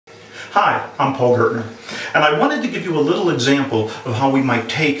Hi, I'm Paul Gertner, and I wanted to give you a little example of how we might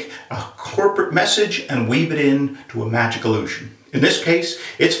take a corporate message and weave it into a magic illusion. In this case,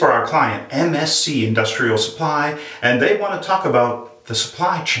 it's for our client, MSC Industrial Supply, and they want to talk about the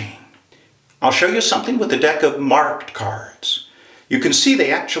supply chain. I'll show you something with a deck of marked cards. You can see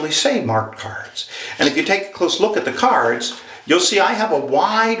they actually say marked cards. And if you take a close look at the cards, you'll see I have a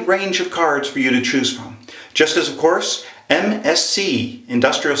wide range of cards for you to choose from. Just as, of course, MSC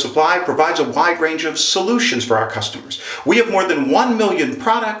Industrial Supply provides a wide range of solutions for our customers. We have more than 1 million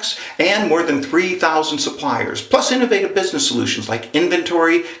products and more than 3,000 suppliers, plus innovative business solutions like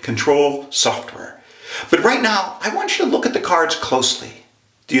inventory control software. But right now, I want you to look at the cards closely.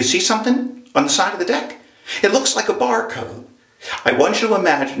 Do you see something on the side of the deck? It looks like a barcode. I want you to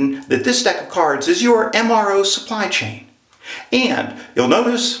imagine that this deck of cards is your MRO supply chain. And you'll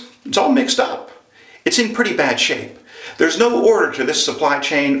notice it's all mixed up. It's in pretty bad shape. There's no order to this supply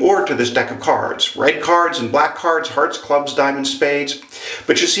chain or to this deck of cards. Red cards and black cards, hearts, clubs, diamonds, spades.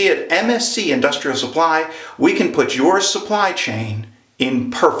 But you see, at MSC Industrial Supply, we can put your supply chain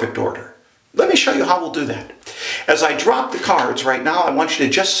in perfect order. Let me show you how we'll do that. As I drop the cards right now, I want you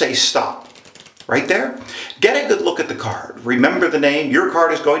to just say stop. Right there. Get a good look at the card. Remember the name. Your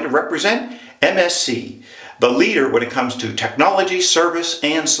card is going to represent MSC, the leader when it comes to technology, service,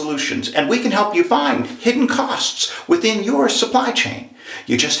 and solutions. And we can help you find hidden costs within your supply chain.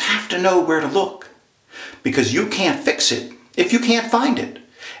 You just have to know where to look, because you can't fix it if you can't find it.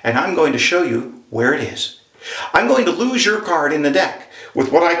 And I'm going to show you where it is. I'm going to lose your card in the deck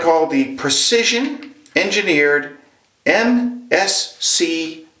with what I call the Precision Engineered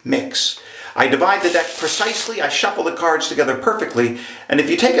MSC Mix. I divide the deck precisely, I shuffle the cards together perfectly, and if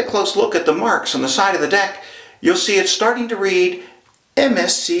you take a close look at the marks on the side of the deck, you'll see it's starting to read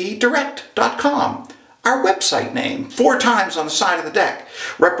mscdirect.com, our website name, 4 times on the side of the deck,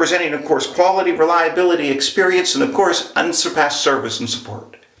 representing, of course, quality, reliability, experience, and, of course, unsurpassed service and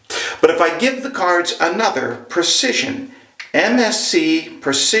support. But if I give the cards another Precision MSC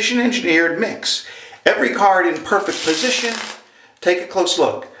Precision Engineered Mix, every card in perfect position, take a close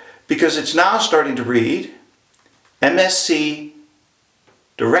look, because it's now starting to read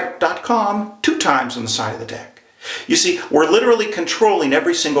mscdirect.com 2 times on the side of the deck. You see, we're literally controlling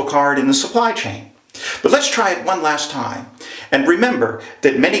every single card in the supply chain. But let's try it one last time. And remember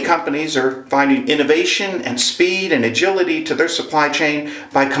that many companies are finding innovation and speed and agility to their supply chain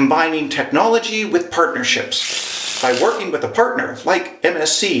by combining technology with partnerships. By working with a partner like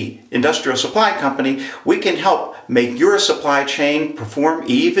MSC Industrial Supply Company, we can help make your supply chain perform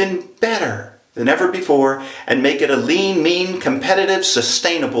even better than ever before and make it a lean, mean, competitive,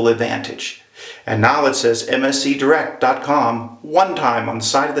 sustainable advantage. And now it says mscdirect.com 1 time on the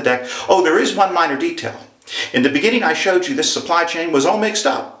side of the deck. Oh, there is one minor detail. In the beginning, I showed you this supply chain was all mixed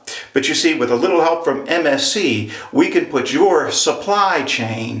up. But you see, with a little help from MSC, we can put your supply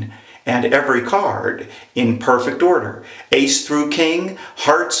chain and every card in perfect order. Ace through king,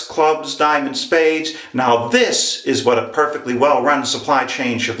 hearts, clubs, diamonds, spades. Now this is what a perfectly well-run supply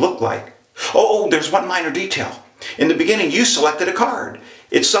chain should look like. Oh, there's one minor detail. In the beginning, you selected a card.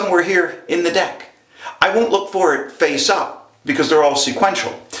 It's somewhere here in the deck. I won't look for it face up because they're all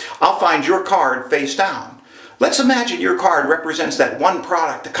sequential. I'll find your card face down. Let's imagine your card represents that one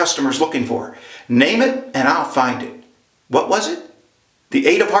product the customer's looking for. Name it and I'll find it. What was it? The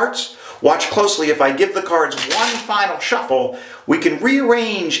 8 of hearts? Watch closely. If I give the cards one final shuffle, we can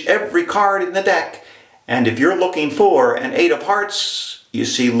rearrange every card in the deck. And if you're looking for an 8 of hearts, you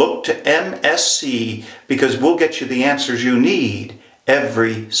see, look to MSC, because we'll get you the answers you need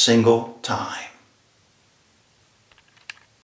every single time.